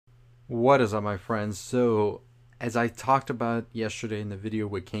What is up, my friends? So, as I talked about yesterday in the video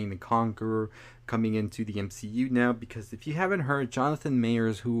with Kang the Conqueror coming into the MCU now, because if you haven't heard, Jonathan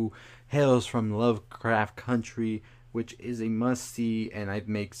Mayers, who hails from Lovecraft Country, which is a must see, and I've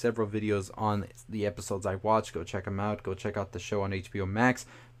made several videos on the episodes I watch. Go check them out. Go check out the show on HBO Max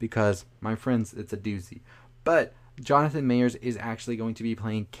because, my friends, it's a doozy. But Jonathan Mayers is actually going to be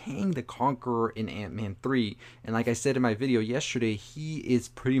playing Kang the Conqueror in Ant-Man 3. And like I said in my video yesterday, he is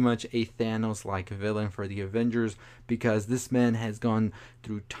pretty much a Thanos-like villain for the Avengers because this man has gone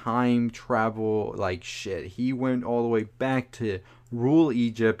through time travel like shit. He went all the way back to rule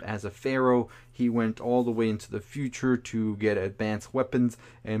Egypt as a pharaoh. He went all the way into the future to get advanced weapons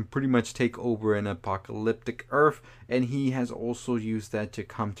and pretty much take over an apocalyptic Earth. And he has also used that to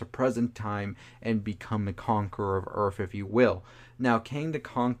come to present time and become the conqueror of Earth, if you will. Now, Kang the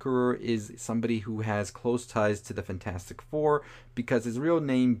Conqueror is somebody who has close ties to the Fantastic Four because his real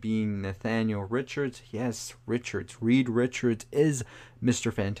name being Nathaniel Richards. Yes, Richards. Reed Richards is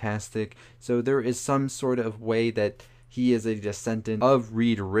Mr. Fantastic. So there is some sort of way that he is a descendant of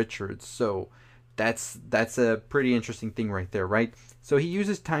Reed Richards. So that's a pretty interesting thing right there, right? So he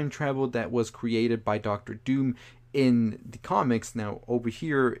uses time travel that was created by Doctor Doom in the comics. Now, over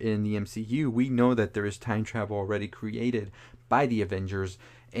here in the MCU, we know that there is time travel already created by the Avengers,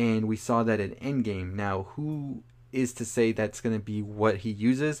 and we saw that in Endgame. Now, who is to say that's going to be what he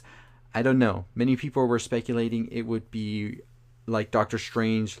uses? I don't know. Many people were speculating it would be like Doctor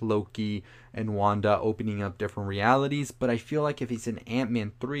Strange, Loki, and Wanda opening up different realities, but I feel like if he's in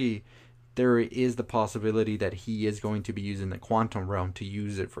Ant-Man 3, there is the possibility that he is going to be using the quantum realm to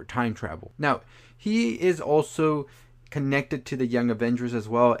use it for time travel. Now, he is also connected to the Young Avengers as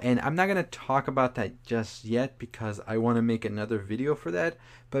well, and I'm not going to talk about that just yet because I want to make another video for that,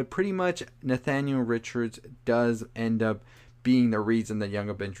 but pretty much Nathaniel Richards does end up being the reason that Young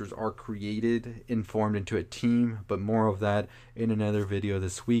Avengers are created and formed into a team, but more of that in another video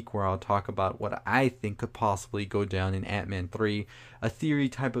this week where I'll talk about what I think could possibly go down in Ant-Man 3, a theory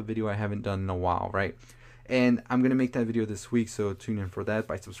type of video I haven't done in a while, right? And I'm going to make that video this week, so tune in for that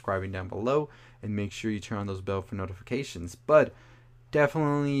by subscribing down below and make sure you turn on those bell for notifications. But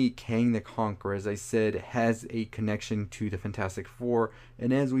definitely Kang the Conqueror, as I said, has a connection to the Fantastic Four,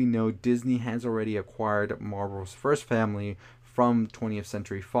 and as we know, Disney has already acquired Marvel's first family from 20th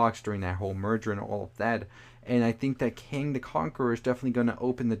Century Fox during that whole merger and all of that, and I think that Kang the Conqueror is definitely going to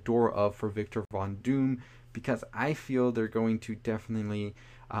open the door up for Victor Von Doom, because I feel they're going to definitely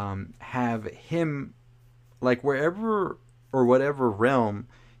have him, like, wherever or whatever realm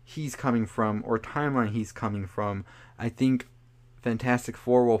he's coming from or timeline he's coming from. I think Fantastic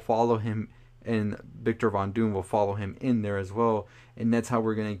Four will follow him, and Victor Von Doom will follow him in there as well. And that's how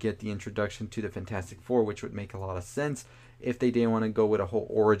we're going to get the introduction to the Fantastic Four, which would make a lot of sense if they didn't want to go with a whole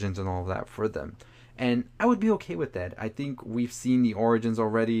origins and all of that for them. And I would be okay with that. I think we've seen the origins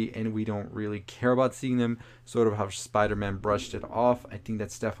already, and we don't really care about seeing them, sort of how Spider-Man brushed it off. I think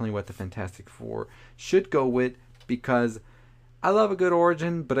that's definitely what the Fantastic Four should go with, because I love a good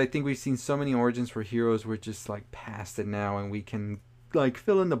origin, but I think we've seen so many origins for heroes, we're just like past it now, and we can like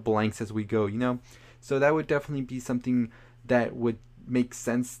fill in the blanks as we go, you know? So that would definitely be something that would make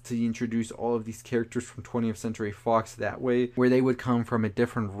sense to introduce all of these characters from 20th Century Fox that way, where they would come from a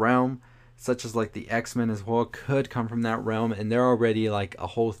different realm, such as like the X-Men as well could come from that realm, and they're already like a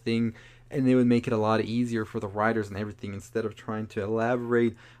whole thing, and they would make it a lot easier for the writers and everything, instead of trying to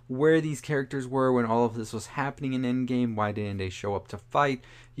elaborate where these characters were when all of this was happening in Endgame. Why didn't they show up to fight?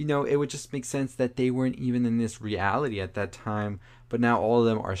 You know, it would just make sense that they weren't even in this reality at that time, but now all of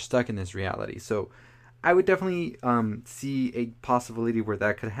them are stuck in this reality. So I would definitely see a possibility where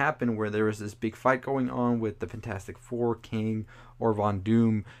that could happen, where there was this big fight going on with the Fantastic Four, King, or Von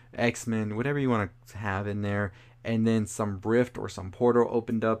Doom, X-Men, whatever you want to have in there, and then some rift or some portal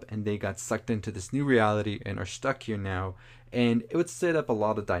opened up and they got sucked into this new reality and are stuck here now. And it would set up a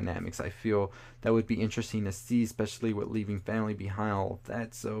lot of dynamics, I feel, that would be interesting to see, especially with leaving family behind, all of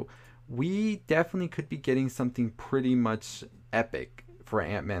that. So we definitely could be getting something pretty much epic for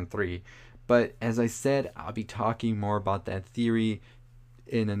Ant-Man 3. But as I said, I'll be talking more about that theory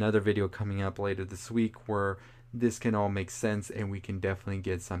in another video coming up later this week, where this can all make sense and we can definitely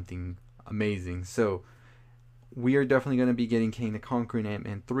get something amazing. So we are definitely going to be getting Kang the Conqueror in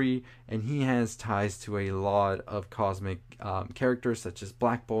Ant-Man 3, and he has ties to a lot of cosmic characters such as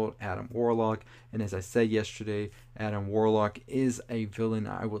Black Bolt, Adam Warlock, and as I said yesterday, Adam Warlock is a villain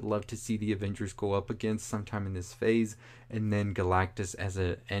I would love to see the Avengers go up against sometime in this phase, and then Galactus as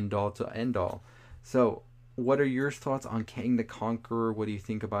an end-all to end-all. So what are your thoughts on Kang the Conqueror? What do you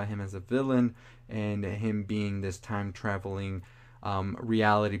think about him as a villain and him being this time-traveling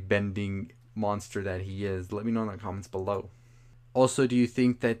reality bending monster that he is. Let me know in the comments below. Also, do you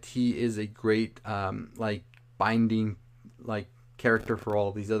think that he is a great like binding like character for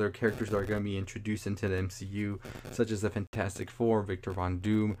all these other characters that are going to be introduced into the MCU, such as the Fantastic Four, Victor Von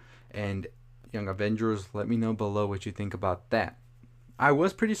Doom, and Young Avengers? Let me know below what you think about that. I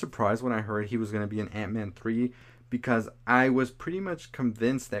was pretty surprised when I heard he was going to be in Ant-Man 3, because I was pretty much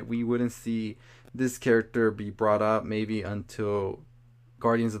convinced that we wouldn't see this character be brought up maybe until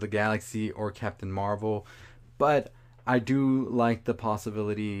Guardians of the Galaxy or Captain Marvel. But I do like the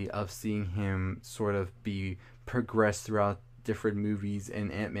possibility of seeing him sort of be progressed throughout different movies,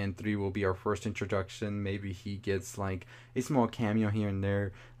 and Ant-Man 3 will be our first introduction. Maybe he gets like a small cameo here and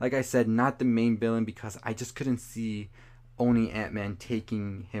there. Like I said, not the main villain, because I just couldn't see only Ant-Man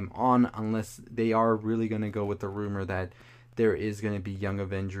taking him on unless they are really going to go with the rumor that there is going to be Young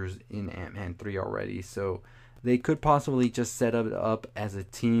Avengers in Ant-Man 3 already. So they could possibly just set it up as a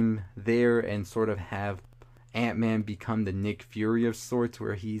team there and sort of have Ant-Man become the Nick Fury of sorts,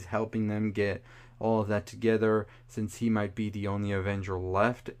 where he's helping them get all of that together, since he might be the only Avenger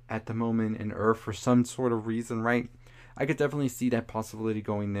left at the moment in Earth for some sort of reason, right? I could definitely see that possibility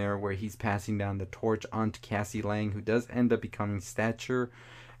going there, where he's passing down the torch onto Cassie Lang, who does end up becoming Stature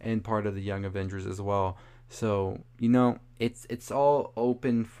and part of the Young Avengers as well. So, you know, it's all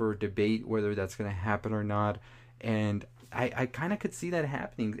open for debate whether that's going to happen or not. And I kind of could see that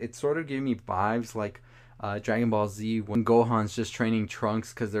happening. It sort of gave me vibes like Dragon Ball Z, when Gohan's just training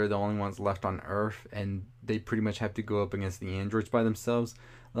Trunks because they're the only ones left on Earth, and they pretty much have to go up against the androids by themselves.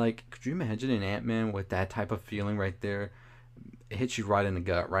 Like, could you imagine an Ant-Man with that type of feeling right there? It hits you right in the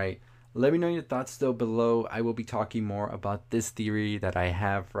gut, right? Let me know your thoughts still below. I will be talking more about this theory that I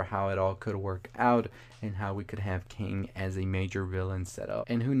have for how it all could work out, and how we could have Kang as a major villain set up.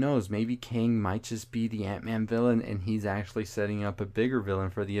 And who knows, maybe Kang might just be the Ant-Man villain, and he's actually setting up a bigger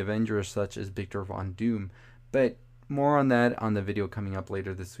villain for the Avengers, such as Victor Von Doom. But more on that on the video coming up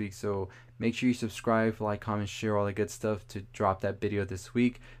later this week. So make sure you subscribe, like, comment, share, all the good stuff to drop that video this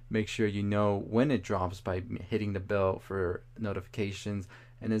week. Make sure you know when it drops by hitting the bell for notifications.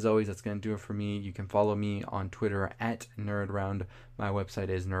 And as always, that's going to do it for me. You can follow me on Twitter at NerdRound. My website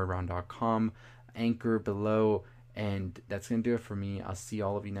is nerdround.com. Anchor below. And that's going to do it for me. I'll see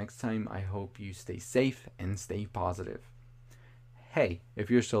all of you next time. I hope you stay safe and stay positive. Hey, if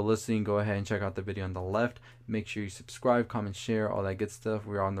you're still listening, go ahead and check out the video on the left. Make sure you subscribe, comment, share, all that good stuff.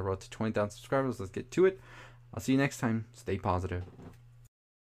 We're on the road to 20,000 subscribers. Let's get to it. I'll see you next time. Stay positive.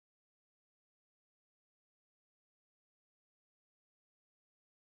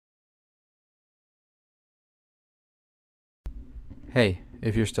 Hey,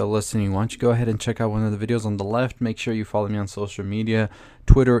 if you're still listening, why don't you go ahead and check out one of the videos on the left. Make sure you follow me on social media.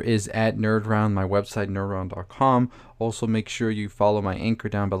 Twitter is at NerdRound, my website nerdround.com. Also, make sure you follow my Anchor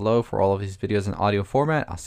down below for all of these videos in audio format. I'll see